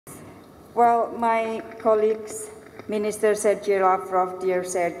Well, my colleagues, Minister Sergey Lavrov, dear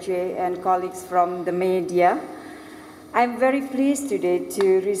Sergey, and colleagues from the media, I'm very pleased today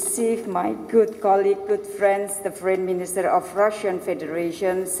to receive my good colleague, good friends, the Foreign Minister of Russian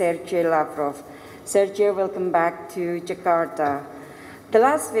Federation, Sergey Lavrov. Sergey, welcome back to Jakarta. The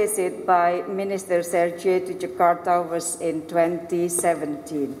last visit by Minister Sergey to Jakarta was in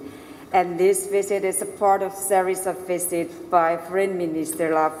 2017. And this visit is a part of a series of visits by Foreign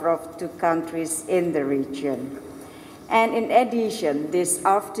Minister Lavrov to countries in the region. And in addition, this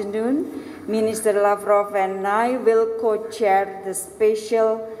afternoon, Minister Lavrov and I will co-chair the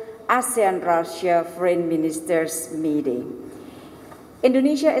special ASEAN-Russia Foreign Ministers meeting.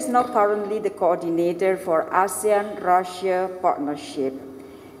 Indonesia is now currently the coordinator for ASEAN-Russia partnership.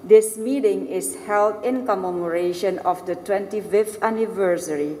 This meeting is held in commemoration of the 25th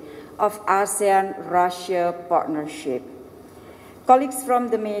anniversary of ASEAN-Russia partnership. Colleagues from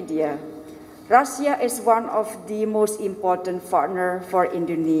the media, Russia is one of the most important partners for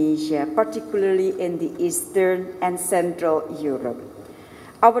Indonesia, particularly in the Eastern and Central Europe.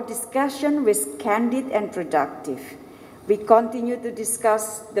 Our discussion was candid and productive. We continue to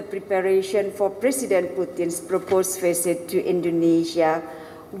discuss the preparation for President Putin's proposed visit to Indonesia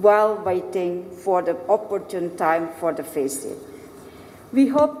while waiting for the opportune time for the visit. We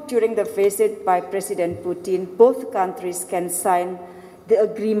hope during the visit by President Putin, both countries can sign the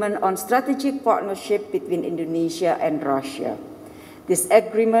agreement on strategic partnership between Indonesia and Russia. This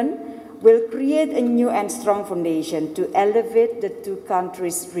agreement will create a new and strong foundation to elevate the two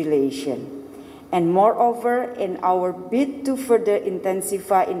countries' relation. And moreover, in our bid to further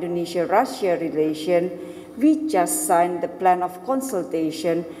intensify Indonesia-Russia relation, we just signed the plan of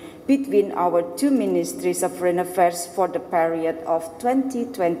consultation between our two ministries of foreign affairs for the period of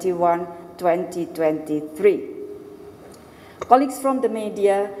 2021-2023. Colleagues from the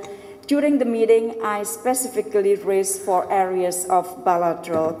media, during the meeting, I specifically raised 4 areas of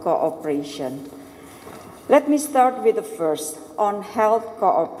bilateral cooperation. Let me start with the first, on health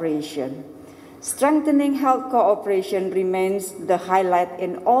cooperation. Strengthening health cooperation remains the highlight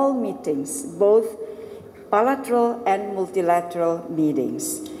in all meetings, both bilateral and multilateral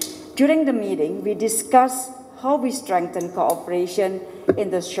meetings. During the meeting, we discussed how we strengthen cooperation in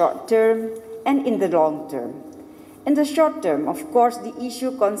the short term and in the long term. In the short term, of course, the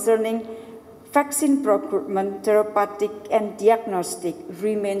issue concerning vaccine procurement, therapeutic, and diagnostic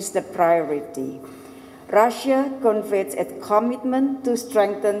remains the priority. Russia conveys its commitment to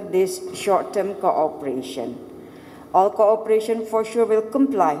strengthen this short-term cooperation. All cooperation for sure will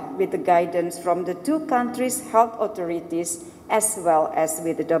comply with the guidance from the two countries' health authorities as well as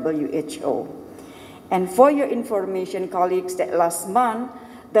with the WHO. And for your information, colleagues, that last month,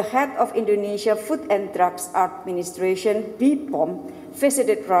 the head of Indonesia Food and Drugs Administration, BPOM,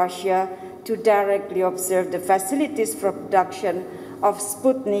 visited Russia to directly observe the facilities for production of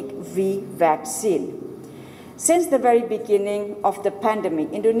Sputnik V vaccine. Since the very beginning of the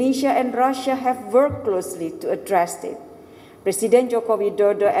pandemic, Indonesia and Russia have worked closely to address it. President Joko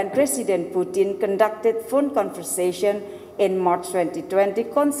Widodo and President Putin conducted phone conversation in March 2020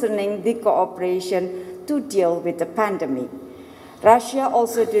 concerning the cooperation to deal with the pandemic. Russia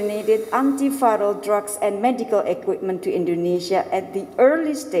also donated antiviral drugs and medical equipment to Indonesia at the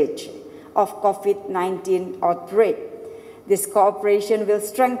early stage of COVID-19 outbreak. This cooperation will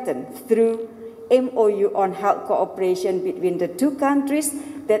strengthen through MOU on health cooperation between the two countries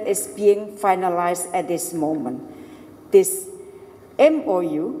that is being finalized at this moment. This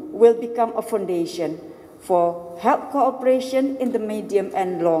MOU will become a foundation for health cooperation in the medium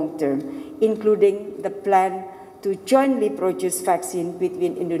and long term, including the plan to jointly produce vaccine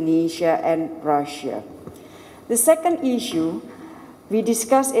between Indonesia and Russia. The second issue we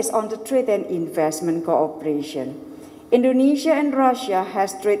discussed is on the trade and investment cooperation. Indonesia and Russia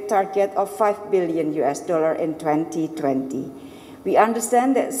has trade target of $5 billion in 2020. We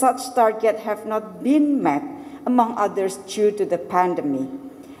understand that such targets have not been met, among others due to the pandemic.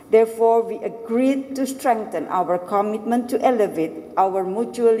 Therefore, we agreed to strengthen our commitment to elevate our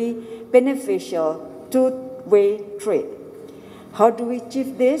mutually beneficial two-way trade. How do we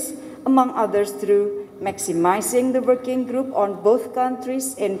achieve this? Among others, through maximizing the working group on both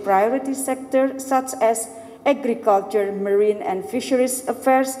countries in priority sectors such as agriculture, marine and fisheries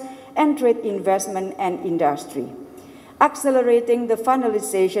affairs, and trade, investment, and industry. Accelerating the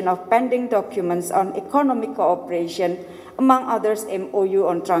finalization of pending documents on economic cooperation, among others MOU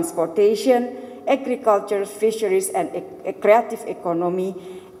on transportation, agriculture, fisheries, and creative economy,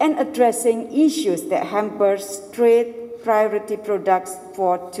 and addressing issues that hampers trade priority products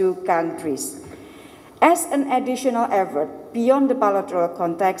for two countries. As an additional effort, beyond the bilateral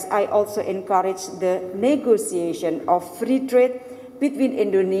context, I also encourage the negotiation of free trade between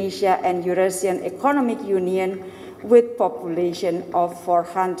Indonesia and Eurasian Economic Union with population of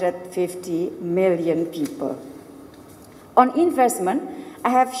 450 million people. On investment, I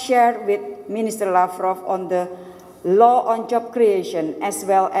have shared with Minister Lavrov on the law on job creation as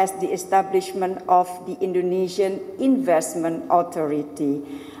well as the establishment of the Indonesian Investment Authority.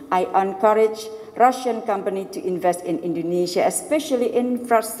 I encourage Russian companies to invest in Indonesia, especially in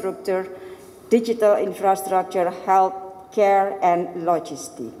infrastructure, digital infrastructure, health care, and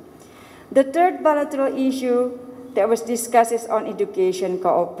logistics. The third bilateral issue that was discussed is on education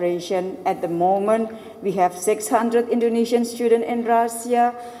cooperation. At the moment, we have 600 Indonesian students in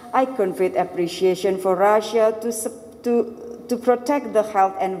Russia. I conveyed appreciation for Russia to protect the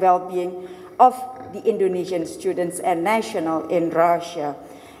health and well-being of the Indonesian students and nationals in Russia.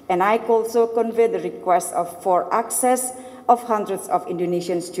 And I also conveyed the request for access of hundreds of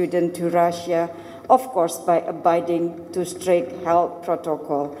Indonesian students to Russia, of course by abiding to strict health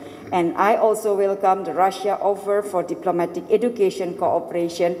protocol. And I also welcome the Russia offer for diplomatic education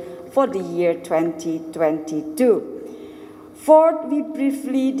cooperation for the year 2022. Fourth, we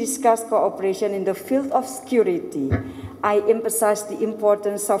briefly discussed cooperation in the field of security. I emphasized the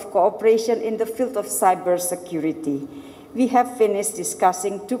importance of cooperation in the field of cybersecurity. We have finished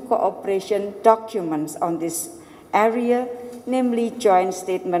discussing 2 cooperation documents on this area, namely joint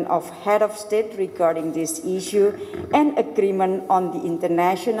statement of head of state regarding this issue and agreement on the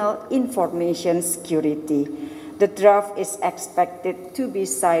international information security. The draft is expected to be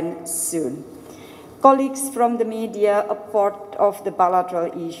signed soon. Colleagues from the media, apart of the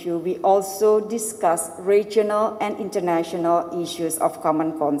bilateral issue, we also discussed regional and international issues of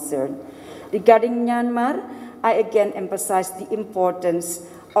common concern. Regarding Myanmar, I again emphasized the importance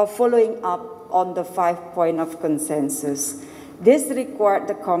of following up on the 5 points of consensus. This required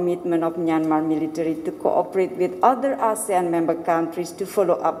the commitment of Myanmar military to cooperate with other ASEAN member countries to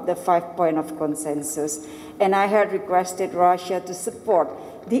follow up the 5 points of consensus, and I had requested Russia to support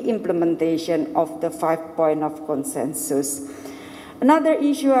the implementation of the 5 points of consensus. Another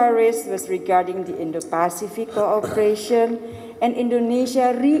issue I raised was regarding the Indo-Pacific cooperation, and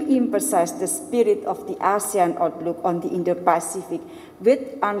Indonesia re-emphasized the spirit of the ASEAN outlook on the Indo-Pacific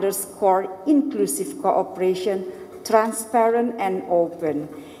with underscore inclusive cooperation, transparent and open.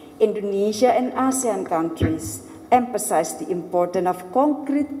 Indonesia and ASEAN countries emphasize the importance of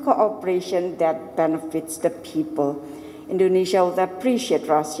concrete cooperation that benefits the people. Indonesia would appreciate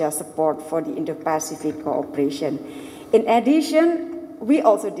Russia's support for the Indo-Pacific cooperation. In addition, we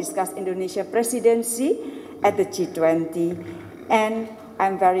also discussed Indonesia presidency at the G20, and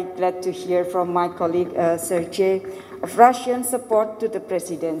I'm very glad to hear from my colleague Sergey of Russian support to the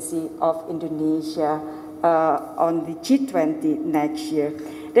presidency of Indonesia on the G20 next year.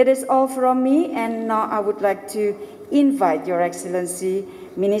 That is all from me, and now I would like to invite Your Excellency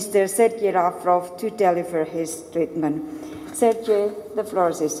Minister Sergey Lavrov to deliver his statement. Sergey, the floor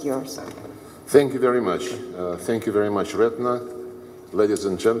is yours. Thank you very much. Thank you very much, Retno. Ladies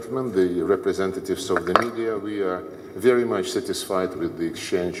and gentlemen, the representatives of the media, we are very much satisfied with the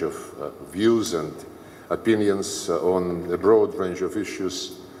exchange of views and opinions on a broad range of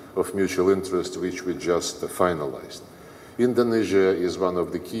issues of mutual interest which we just finalized. Indonesia is one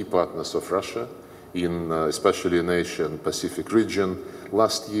of the key partners of Russia, especially in Asia and Pacific region.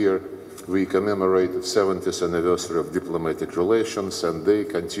 Last year, we commemorated 70th anniversary of diplomatic relations, and they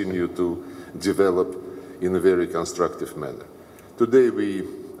continue to develop in a very constructive manner. Today, we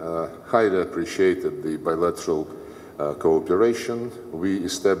highly appreciated the bilateral cooperation. We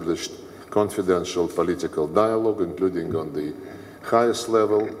established confidential political dialogue, including on the highest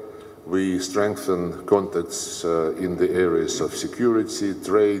level. We strengthened contacts in the areas of security,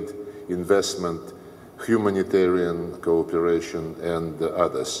 trade, investment, humanitarian cooperation, and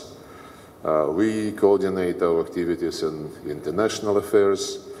others. We coordinate our activities in international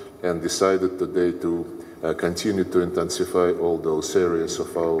affairs and decided today to continue to intensify all those areas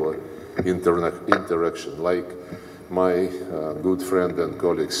of our interaction. Like my good friend and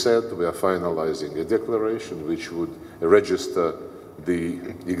colleague said, we are finalizing a declaration which would register the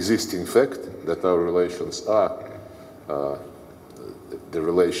existing fact that our relations are the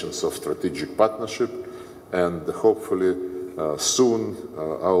relations of strategic partnership, and hopefully soon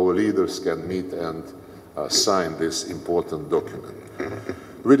our leaders can meet and sign this important document.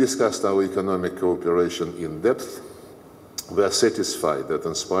 We discussed our economic cooperation in depth. We are satisfied that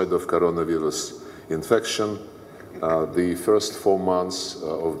in spite of coronavirus infection, the first 4 months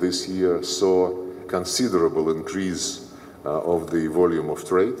of this year saw considerable increase of the volume of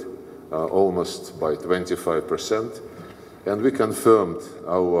trade, almost by 25%. And we confirmed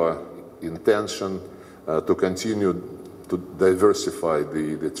our intention to continue to diversify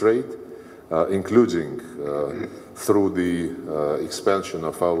the trade, including through the expansion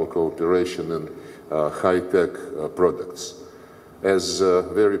of our cooperation in high-tech products. As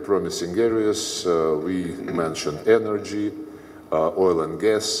very promising areas, we mentioned energy, oil and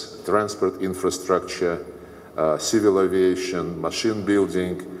gas, transport infrastructure, civil aviation, machine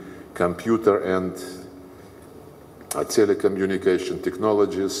building, computer and telecommunication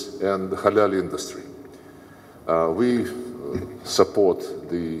technologies, and the halal industry. We support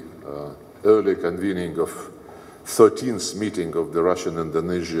the early convening of 13th meeting of the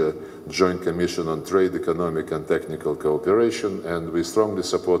Russian-Indonesia Joint Commission on Trade, Economic and Technical Cooperation, and we strongly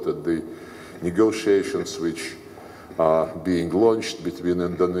supported the negotiations which are being launched between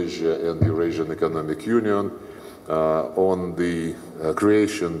Indonesia and the Eurasian Economic Union on the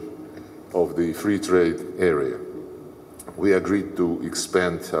creation of the free trade area. We agreed to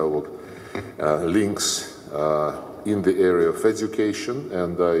expand our links in the area of education,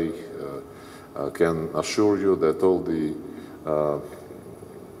 and I can assure you that all the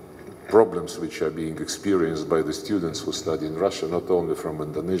problems which are being experienced by the students who study in Russia, not only from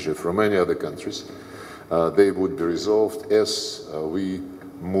Indonesia, from many other countries, they would be resolved as we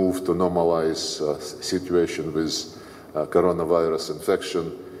move to normalize situation with coronavirus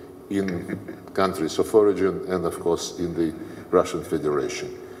infection in countries of origin and, of course, in the Russian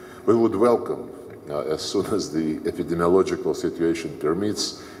Federation. We would welcome, as soon as the epidemiological situation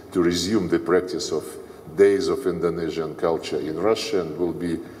permits, to resume the practice of Days of Indonesian Culture in Russia, and will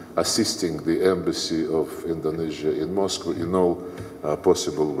be assisting the Embassy of Indonesia in Moscow in all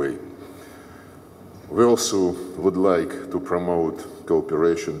possible way. We also would like to promote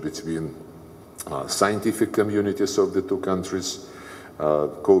cooperation between scientific communities of the two countries,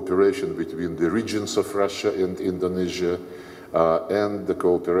 cooperation between the regions of Russia and Indonesia, and the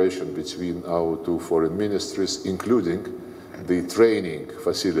cooperation between our two foreign ministries, including the training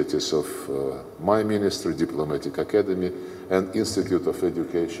facilities of my ministry, Diplomatic Academy, and Institute of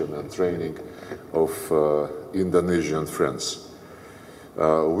Education and Training of Indonesian friends.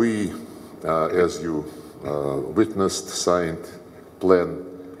 We, as you witnessed, signed plan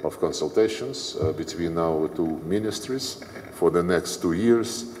of consultations between our two ministries for the next 2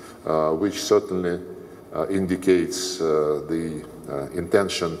 years, which certainly indicates the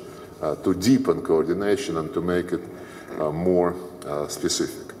intention to deepen coordination and to make it more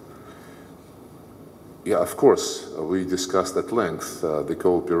specific. Yeah, of course, we discussed at length the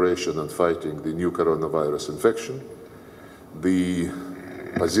cooperation in fighting the new coronavirus infection. The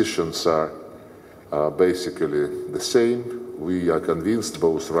positions are basically the same. We are convinced,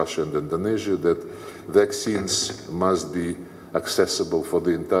 both Russia and Indonesia, that vaccines must be accessible for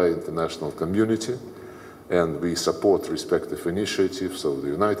the entire international community, and we support respective initiatives of the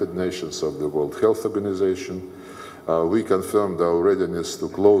United Nations, of the World Health Organization. We confirmed our readiness to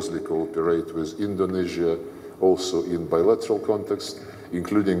closely cooperate with Indonesia also in bilateral context,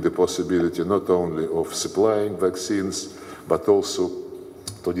 including the possibility not only of supplying vaccines, but also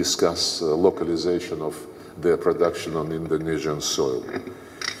to discuss localization of their production on Indonesian soil.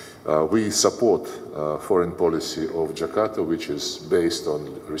 We support foreign policy of Jakarta, which is based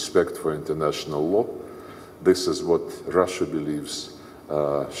on respect for international law. This is what Russia believes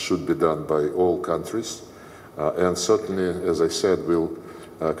should be done by all countries. And certainly, as I said, we'll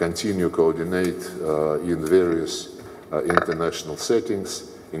continue to coordinate in various international settings,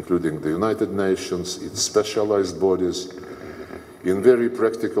 including the United Nations, its specialized bodies. In very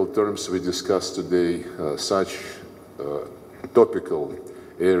practical terms, we discussed today such topical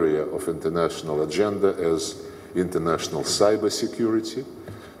area of international agenda as international cybersecurity.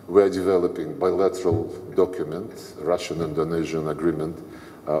 We are developing bilateral document, Russian-Indonesian agreement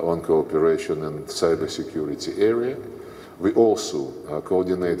on cooperation in cybersecurity area. We also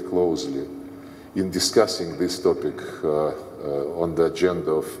coordinate closely in discussing this topic on the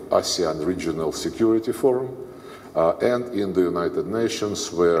agenda of ASEAN Regional Security Forum and in the United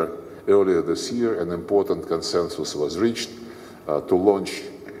Nations, where earlier this year an important consensus was reached to launch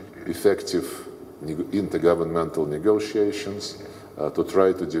effective intergovernmental negotiations to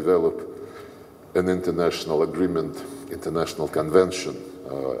try to develop an international agreement, international convention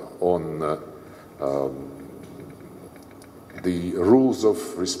on the rules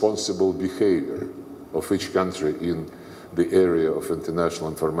of responsible behavior of each country in the area of international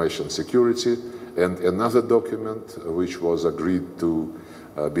information security, and another document which was agreed to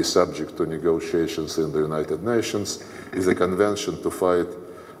be subject to negotiations in the United Nations is a convention to fight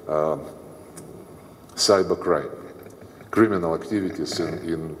cybercrime, criminal activities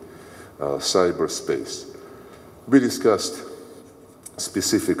in cyberspace. We discussed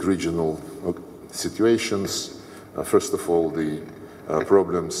specific regional situations. First of all, the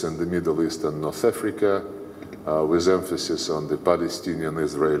problems in the Middle East and North Africa, with emphasis on the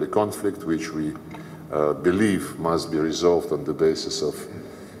Palestinian-Israeli conflict, which we believe must be resolved on the basis of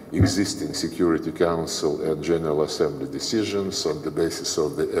existing Security Council and General Assembly decisions, on the basis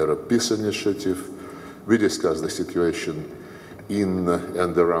of the Arab Peace Initiative. We discussed the situation in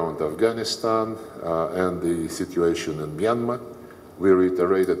and around Afghanistan and the situation in Myanmar. We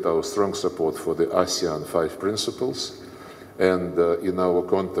reiterated our strong support for the ASEAN 5 principles, and in our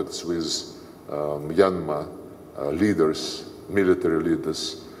contacts with Myanmar leaders, military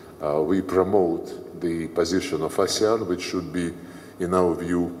leaders, we promote the position of ASEAN, which should be, in our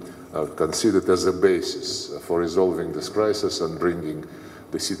view, considered as a basis for resolving this crisis and bringing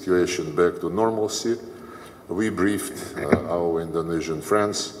the situation back to normalcy. We briefed our Indonesian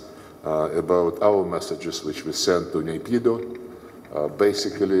friends about our messages which we sent to NAPIDO,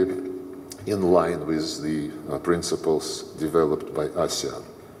 basically in line with the principles developed by ASEAN.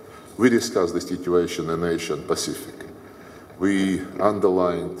 We discussed the situation in Asia and Pacific. We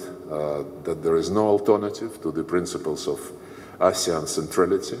underlined that there is no alternative to the principles of ASEAN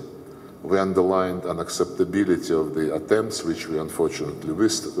centrality. We underlined unacceptability of the attempts, which we unfortunately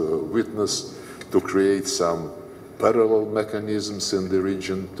witnessed, to create some parallel mechanisms in the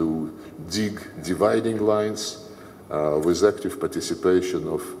region, to dig dividing lines with active participation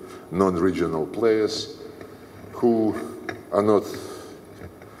of non-regional players who are not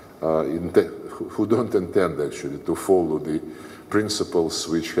who don't intend actually to follow the principles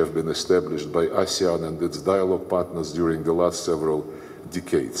which have been established by ASEAN and its dialogue partners during the last several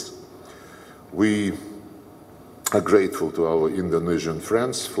decades. We are grateful to our Indonesian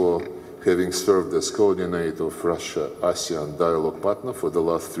friends for having served as coordinator of Russia-ASEAN dialogue partner for the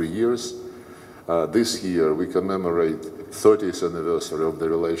last 3 years. This year we commemorate 30th anniversary of the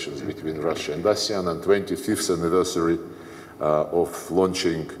relations between Russia and ASEAN and 25th anniversary of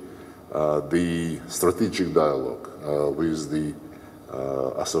launching the strategic dialogue with the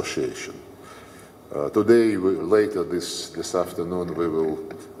association. Today, later this afternoon, we will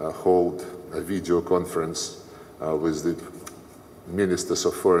hold a video conference with the ministers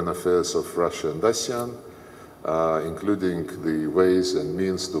of foreign affairs of Russia and ASEAN, including the ways and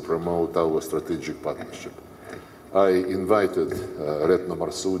means to promote our strategic partnership. I invited Retno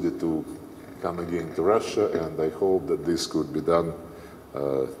Marsudi to come again to Russia, and I hope that this could be done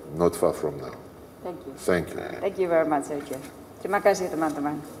not far from now. Thank you. Thank you. Thank you very much, Sergey. Terima kasih,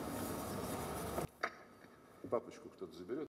 teman-teman.